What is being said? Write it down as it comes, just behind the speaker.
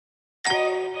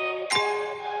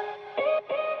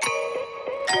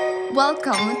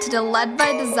Welcome to the Led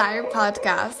by Desire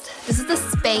podcast. This is the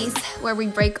space where we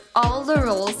break all the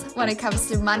rules when it comes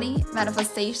to money,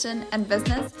 manifestation, and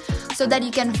business so that you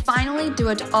can finally do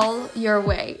it all your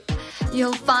way.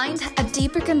 You'll find a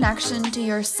deeper connection to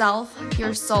yourself,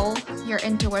 your soul, your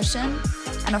intuition,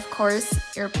 and of course,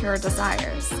 your pure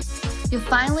desires. You'll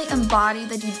finally embody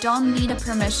that you don't need a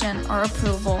permission or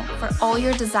approval for all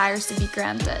your desires to be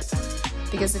granted.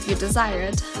 Because if you desire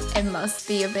it, it must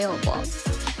be available.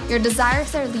 Your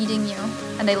desires are leading you,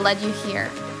 and they led you here.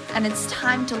 And it's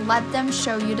time to let them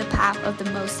show you the path of the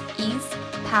most ease,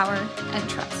 power, and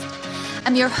trust.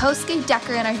 I'm your host, Kate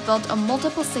Decker, and I've built a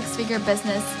multiple six-figure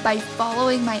business by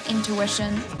following my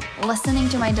intuition, listening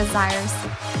to my desires,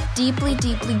 deeply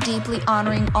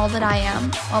honoring all that I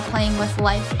am while playing with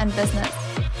life and business.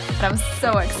 And I'm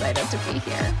so excited to be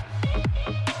here.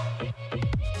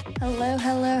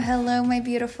 Hello, my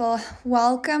beautiful.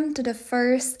 Welcome to the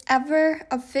first ever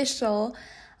official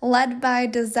Led by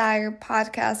Desire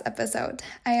podcast episode.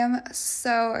 I am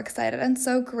so excited and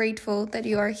so grateful that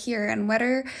you are here. And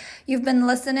whether you've been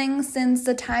listening since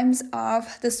the times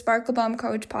of the Sparkle Bomb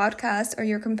Coach podcast or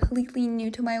you're completely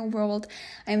new to my world,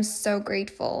 I am so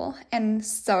grateful and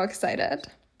so excited.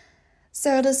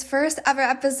 So this first ever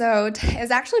episode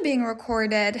is actually being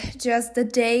recorded just the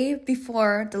day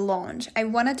before the launch. I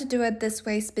wanted to do it this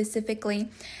way specifically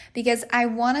because I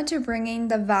wanted to bring in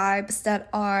the vibes that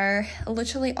are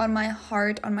literally on my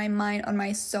heart, on my mind, on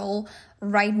my soul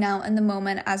right now in the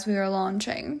moment as we are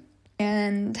launching.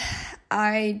 And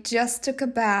I just took a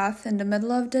bath in the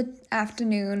middle of the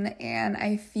afternoon and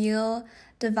I feel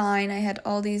divine. I had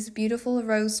all these beautiful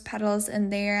rose petals in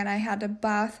there, and I had a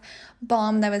bath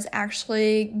bomb that was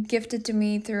actually gifted to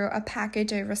me through a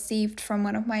package I received from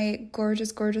one of my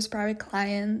gorgeous private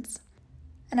clients.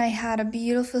 And I had a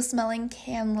beautiful smelling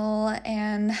candle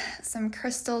and some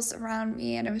crystals around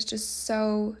me, and it was just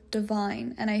so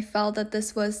divine. And I felt that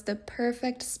this was the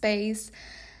perfect space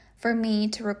for me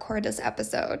to record this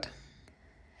episode.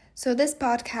 So this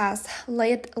podcast,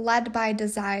 Led by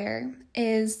Desire,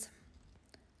 is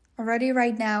already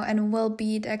right now and will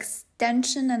be the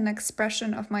extension and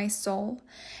expression of my soul.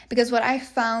 Because what I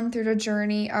found through the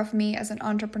journey of me as an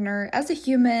entrepreneur, as a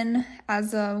human,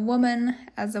 as a woman,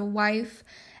 as a wife,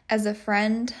 as a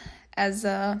friend, as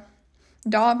a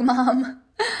dog mom,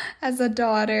 as a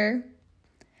daughter,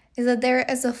 is that there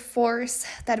is a force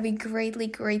that we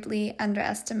greatly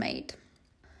underestimate.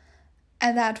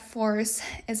 And that force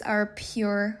is our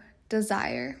pure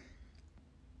desire.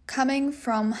 Coming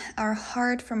from our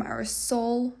heart, from our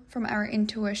soul, from our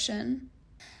intuition.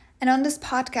 And on this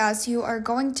podcast, you are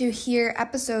going to hear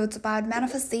episodes about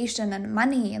manifestation and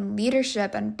money and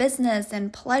leadership and business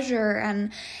and pleasure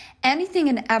and anything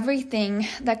and everything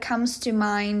that comes to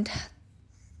mind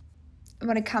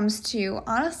when it comes to,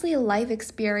 honestly, life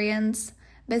experience,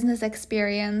 business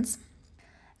experience,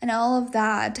 and all of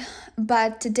that.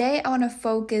 But today I want to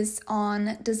focus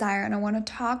on desire, and I want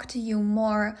to talk to you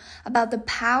more about the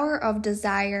power of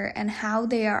desire and how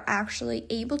they are actually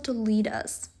able to lead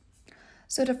us.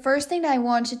 So the first thing that I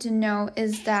want you to know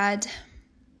is that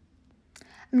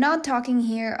I'm not talking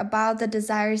here about the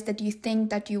desires that you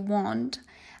think that you want.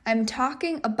 I'm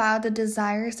talking about the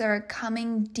desires that are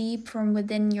coming deep from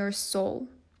within your soul.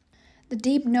 The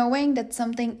deep knowing that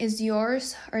something is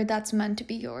yours or that's meant to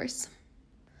be yours.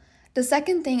 The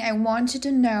second thing I want you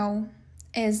to know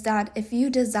is that if you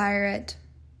desire it,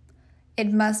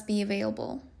 it must be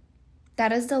available.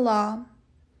 That is the law.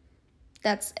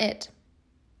 That's it.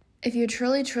 If you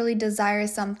truly desire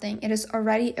something, it is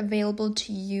already available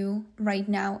to you right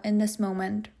now in this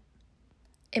moment.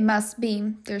 It must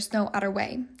be. There's no other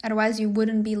way. Otherwise, you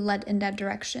wouldn't be led in that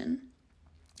direction.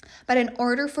 But in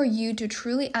order for you to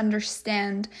truly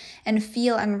understand and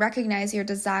feel and recognize your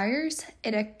desires,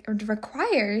 it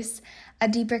requires a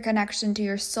deeper connection to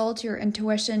your soul, to your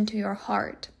intuition, to your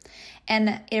heart.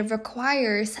 And it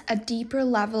requires a deeper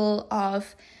level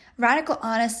of radical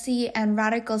honesty and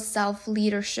radical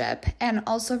self-leadership and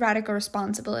also radical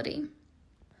responsibility.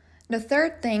 The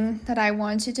third thing that I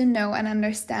want you to know and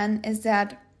understand is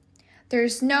that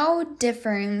there's no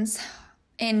difference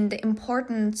in the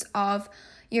importance of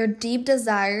your deep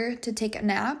desire to take a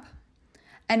nap,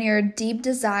 and your deep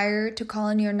desire to call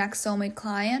in your next soulmate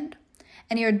client,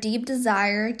 and your deep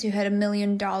desire to hit $1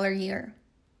 million year.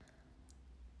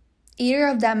 Either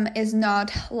of them is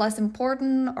not less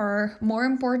important or more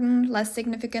important, less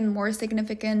significant, more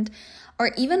significant,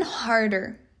 or even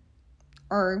harder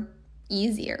or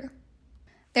easier.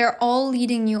 They're all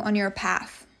leading you on your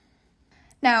path.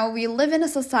 Now, we live in a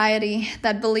society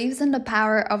that believes in the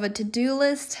power of a to-do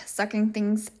list, sucking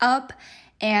things up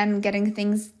and getting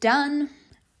things done,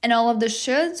 and all of the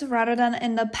shoulds rather than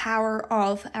in the power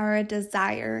of our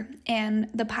desire and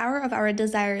the power of our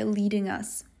desire leading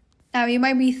us. Now, you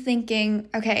might be thinking,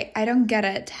 okay, I don't get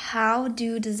it. How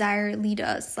do desire lead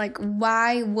us? Like,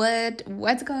 why,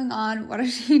 what's going on? What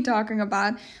is she talking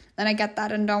about? And I get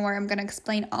that, and don't worry, I'm going to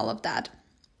explain all of that.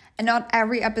 And not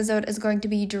every episode is going to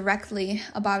be directly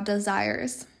about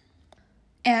desires.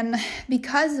 And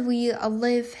because we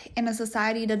live in a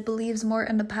society that believes more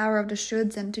in the power of the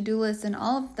shoulds and to-do lists and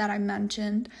all of that I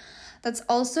mentioned, that's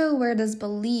also where this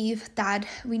belief that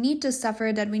we need to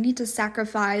suffer, that we need to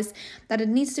sacrifice, that it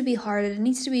needs to be hard, that it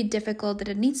needs to be difficult, that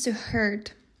it needs to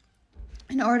hurt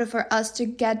in order for us to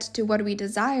get to what we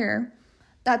desire.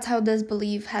 That's how this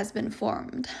belief has been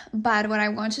formed. But what I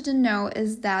want you to know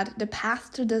is that the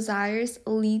path to desires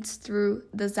leads through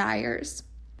desires.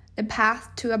 The path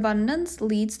to abundance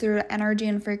leads through the energy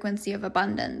and frequency of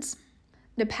abundance.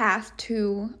 The path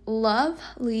to love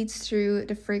leads through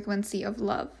the frequency of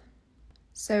love.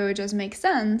 So it just makes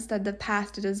sense that the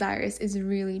path to desires is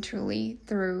really truly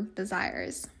through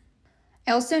desires.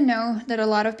 I also know that a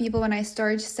lot of people, when I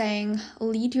start saying,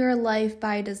 lead your life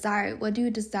by desire, what do you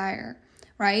desire,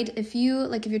 right? If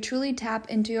you truly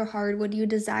tap into your heart, what do you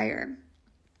desire?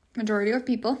 Majority of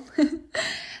people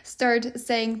start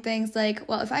saying things like,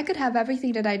 well, if I could have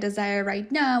everything that I desire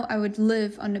right now, I would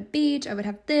live on the beach, I would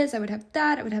have this, I would have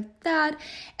that, I would have that.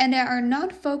 And they are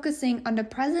not focusing on the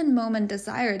present moment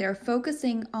desire. They're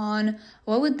focusing on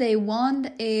what would they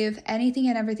want if anything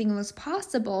and everything was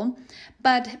possible.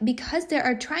 But because they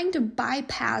are trying to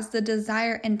bypass the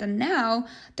desire in the now,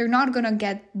 they're not going to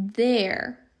get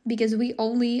there because we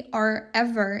only are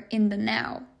ever in the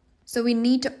now. So we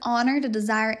need to honor the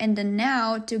desire in the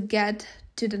now to get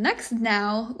to the next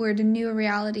now where the new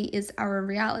reality is our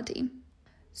reality.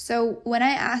 So when I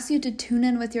ask you to tune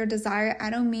in with your desire, I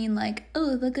don't mean like,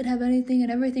 oh, if I could have anything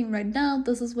and everything right now,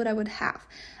 this is what I would have.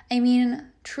 I mean,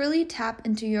 truly tap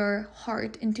into your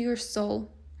heart, into your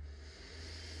soul.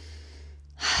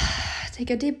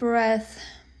 Take a deep breath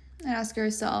and ask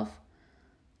yourself,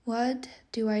 what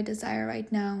do I desire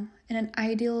right now in an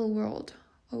ideal world?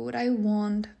 What would I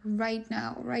want right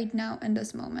now in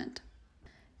this moment?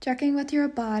 Check in with your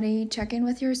body, check in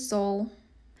with your soul,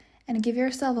 and give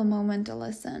yourself a moment to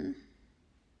listen.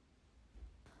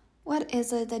 What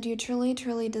is it that you truly,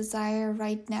 truly desire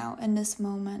right now in this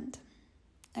moment?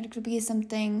 And it could be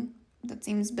something that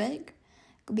seems big.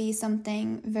 It could be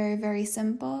something very, very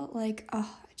simple, like, I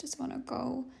just want to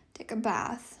go take a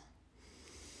bath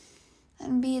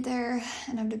and be there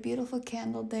and have the beautiful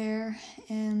candle there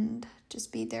and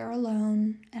just be there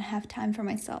alone and have time for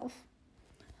myself.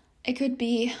 It could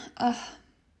be, I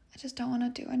just don't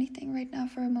want to do anything right now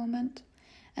for a moment,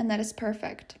 and that is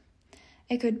perfect.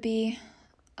 It could be,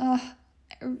 I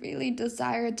really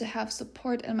desire to have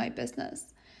support in my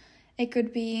business. It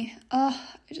could be, I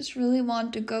just really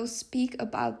want to go speak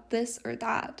about this or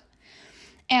that.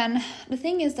 And the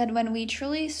thing is that when we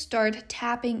truly start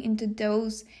tapping into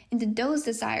those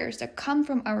desires that come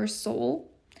from our soul,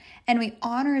 and we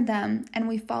honor them and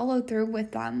we follow through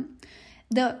with them,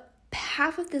 the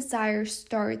path of desire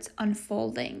starts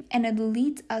unfolding, and it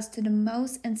leads us to the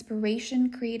most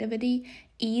inspiration, creativity,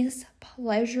 ease,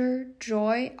 pleasure,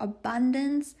 joy,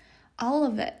 abundance, all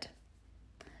of it.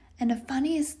 And the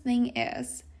funniest thing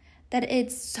is that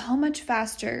it's so much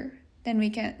faster than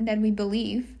we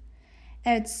believe.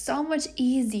 And it's so much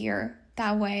easier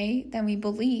that way than we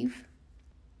believe.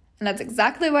 And that's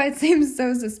exactly why it seems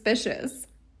so suspicious.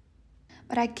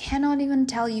 But I cannot even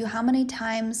tell you how many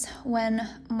times when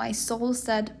my soul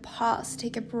said, pause,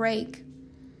 take a break,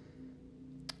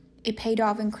 it paid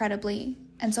off incredibly.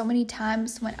 And so many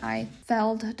times when I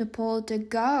felt the pull to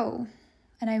go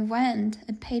and I went,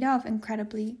 it paid off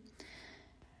incredibly.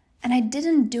 And I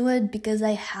didn't do it because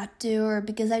I had to or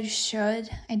because I should.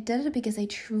 I did it because I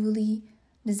truly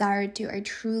desired to. I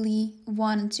truly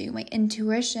wanted to. My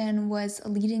intuition was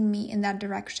leading me in that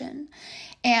direction.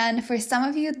 And for some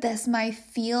of you, this might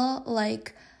feel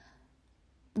like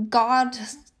God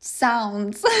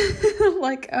sounds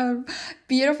like a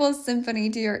beautiful symphony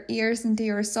to your ears and to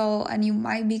your soul, and you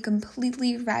might be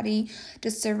completely ready to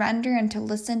surrender and to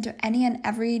listen to any and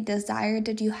every desire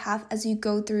that you have as you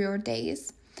go through your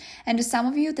days. And to some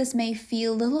of you, this may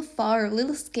feel a little far, a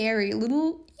little scary, a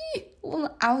little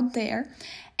out there.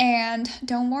 And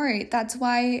don't worry, that's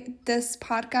why this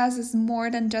podcast is more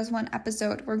than just one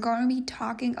episode. We're going to be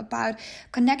talking about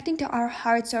connecting to our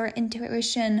hearts, our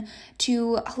intuition,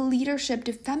 to leadership,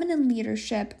 to feminine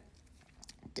leadership,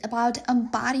 about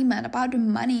embodiment, about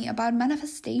money, about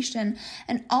manifestation,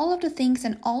 and all of the things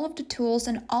and all of the tools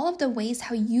and all of the ways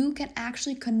how you can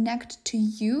actually connect to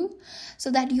you so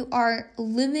that you are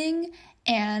living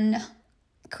and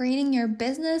creating your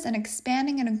business and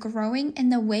expanding and growing in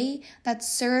the way that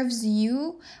serves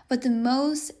you with the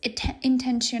most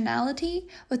intentionality,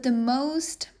 with the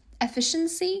most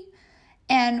efficiency,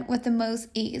 and with the most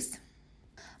ease.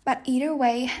 But either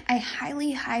way, I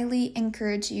highly, highly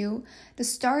encourage you to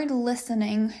start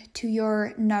listening to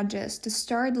your nudges, to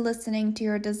start listening to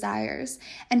your desires,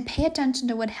 and pay attention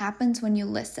to what happens when you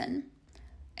listen.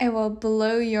 It will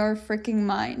blow your freaking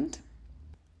mind.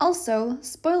 Also,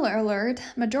 spoiler alert,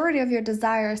 majority of your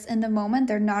desires in the moment,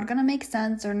 they're not going to make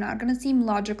sense, they're not going to seem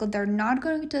logical, they're not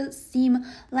going to seem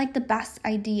like the best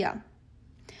idea.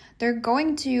 They're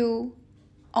going to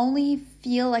only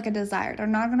feel like a desire. They're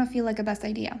not going to feel like a best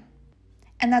idea.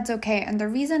 And that's okay. And the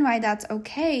reason why that's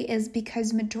okay is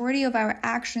because majority of our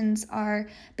actions are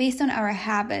based on our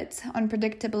habits, on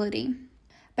predictability.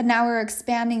 But now we're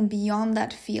expanding beyond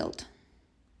that field.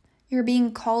 You're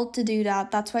being called to do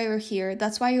that. That's why you're here.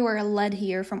 That's why you were led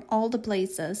here from all the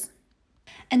places.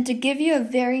 And to give you a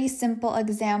very simple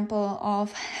example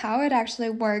of how it actually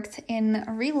works in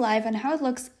real life and how it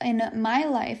looks in my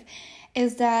life,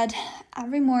 is that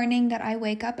every morning that I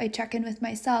wake up, I check in with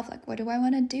myself, like, what do I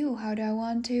want to do? How do I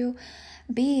want to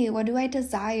be? What do I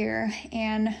desire?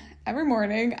 And every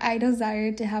morning I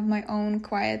desire to have my own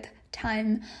quiet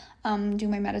time, do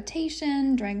my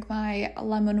meditation, drink my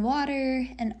lemon water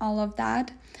and all of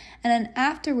that. And then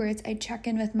afterwards I check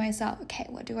in with myself, okay,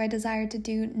 what do I desire to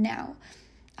do now?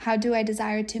 How do I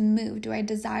desire to move? Do I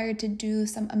desire to do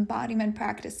some embodiment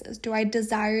practices? Do I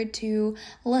desire to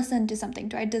listen to something?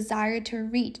 Do I desire to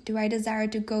read? Do I desire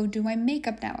to go do my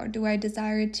makeup now? Or do I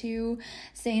desire to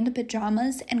stay in the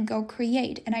pajamas and go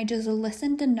create? And I just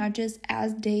listen to nudges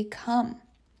as they come.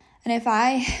 And if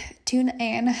I tune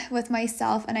in with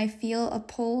myself and I feel a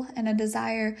pull and a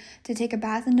desire to take a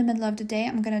bath in the middle of the day,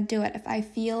 I'm going to do it. If I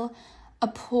feel a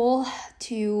pull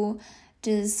to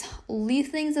just leave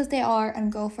things as they are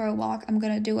and go for a walk, I'm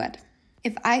gonna do it.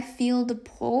 If I feel the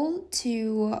pull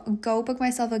to go book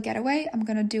myself a getaway, I'm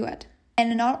gonna do it.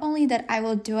 And not only that I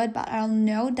will do it, but I'll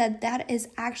know that that is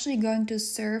actually going to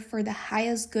serve for the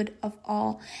highest good of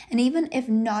all. And even if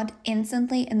not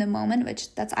instantly in the moment,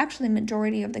 which that's actually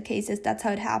majority of the cases, that's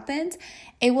how it happens,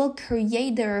 it will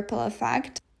create the ripple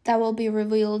effect that will be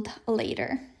revealed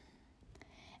later.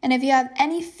 And if you have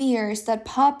any fears that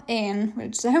pop in,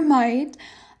 which there might,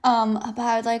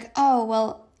 about like, oh,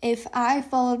 well, if I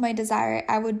followed my desire,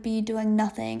 I would be doing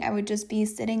nothing. I would just be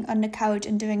sitting on the couch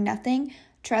and doing nothing.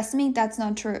 Trust me, that's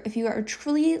not true. If you are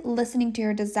truly listening to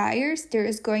your desires, there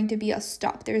is going to be a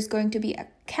stop. There is going to be a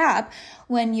cap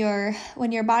when your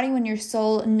body, when your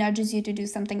soul nudges you to do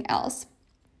something else.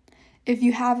 If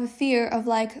you have a fear of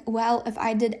like, well, if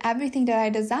I did everything that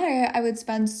I desire, I would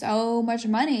spend so much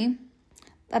money,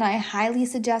 then I highly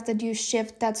suggest that you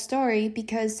shift that story,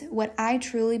 because what I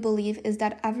truly believe is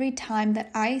that every time that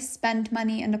I spend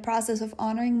money in the process of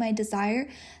honoring my desire,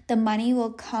 the money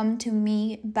will come to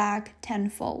me back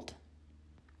tenfold.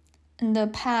 In the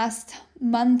past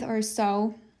month or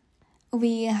so,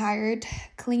 we hired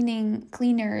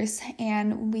cleaners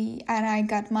and I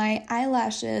got my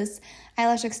eyelash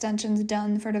extensions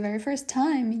done for the very first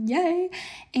time. Yay!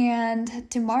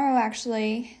 And tomorrow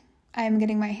actually I'm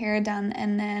getting my hair done,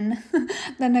 and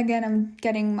then again I'm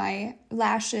getting my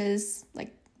lashes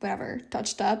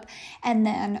touched up, and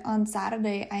then on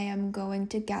Saturday I am going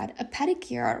to get a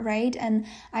pedicure, right? And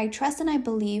I trust and I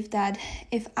believe that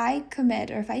if I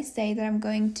commit, or if I say that I'm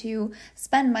going to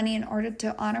spend money in order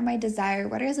to honor my desire,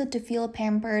 whether is it to feel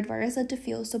pampered, whether is it to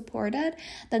feel supported,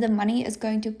 that the money is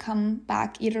going to come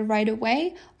back either right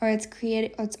away, or it's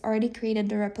already created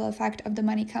the ripple effect of the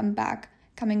money coming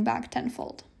back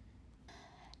tenfold.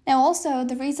 Now also,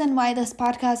 the reason why this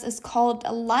podcast is called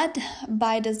Led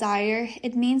by Desire,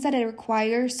 it means that it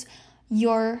requires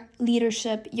your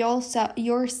leadership, your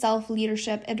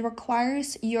self-leadership. It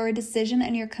requires your decision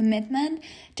and your commitment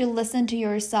to listen to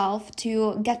yourself,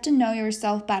 to get to know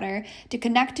yourself better, to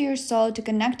connect to your soul, to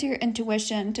connect to your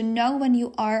intuition, to know when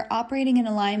you are operating in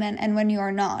alignment and when you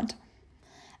are not.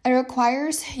 It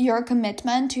requires your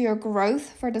commitment to your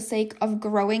growth for the sake of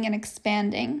growing and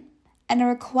expanding. And it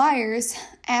requires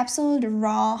absolute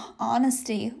raw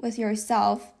honesty with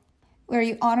yourself, where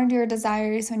you honored your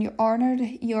desires, when you honored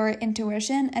your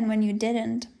intuition, and when you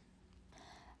didn't.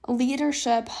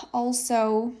 Leadership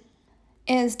also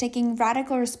is taking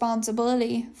radical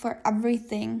responsibility for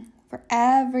everything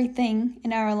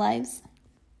in our lives,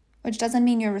 which doesn't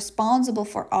mean you're responsible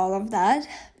for all of that.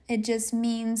 It just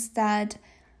means that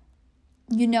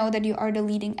you know that you are the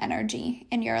leading energy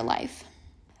in your life.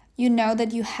 You know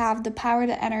that you have the power,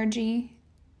 the energy,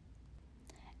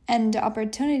 and the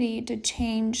opportunity to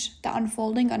change the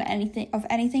unfolding of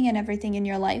anything and everything in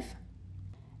your life.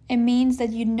 It means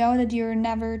that you know that you're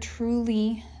never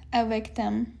truly a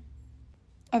victim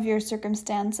of your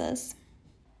circumstances.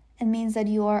 It means that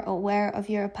you are aware of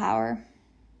your power.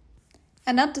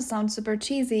 And not to sound super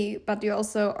cheesy, but you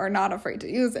also are not afraid to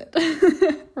use it,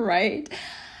 right?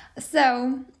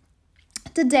 So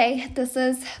today, this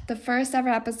is the first ever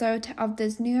episode of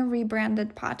this new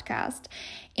rebranded podcast.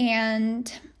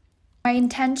 And my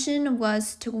intention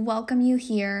was to welcome you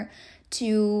here,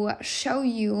 to show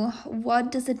you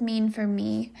what does it mean for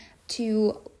me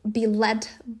to be led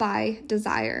by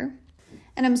desire.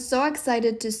 And I'm so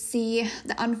excited to see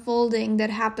the unfolding that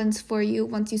happens for you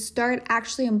once you start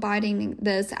actually embodying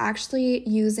this, actually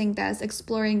using this,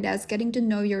 exploring this, getting to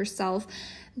know yourself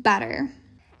better.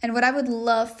 And what I would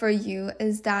love for you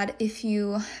is that if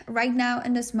you, right now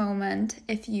in this moment,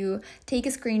 if you take a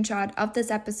screenshot of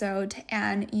this episode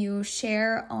and you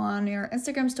share on your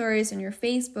Instagram stories and your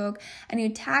Facebook, and you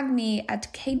tag me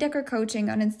at Kate Decker Coaching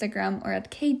on Instagram or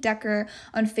at Kate Decker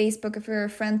on Facebook if you're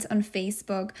friends on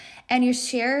Facebook, and you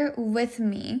share with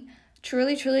me,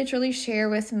 truly share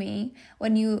with me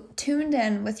when you tuned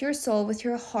in with your soul, with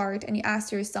your heart, and you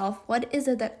ask yourself, what is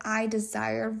it that I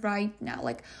desire right now?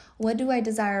 Like, what do I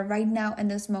desire right now in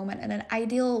this moment? In an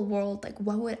ideal world, like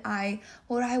what would I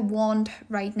want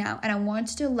right now? And I want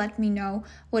you to let me know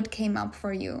what came up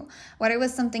for you. Whether it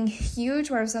was something huge,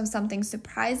 whether it was something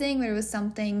surprising, whether it was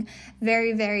something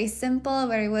very, very simple,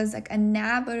 whether it was like a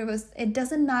nap, it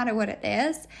doesn't matter what it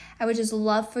is. I would just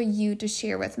love for you to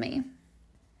share with me.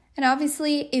 And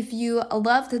obviously, if you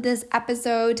loved this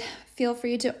episode, feel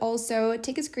free to also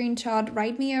take a screenshot,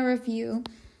 write me a review,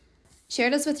 share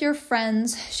this with your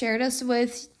friends, share this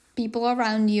with people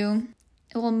around you.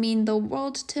 It will mean the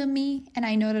world to me, and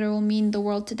I know that it will mean the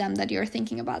world to them that you're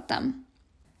thinking about them.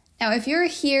 Now, if you're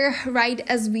here right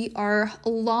as we are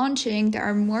launching, there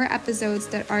are more episodes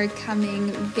that are coming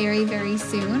very, very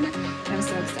soon, and I'm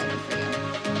so excited for you.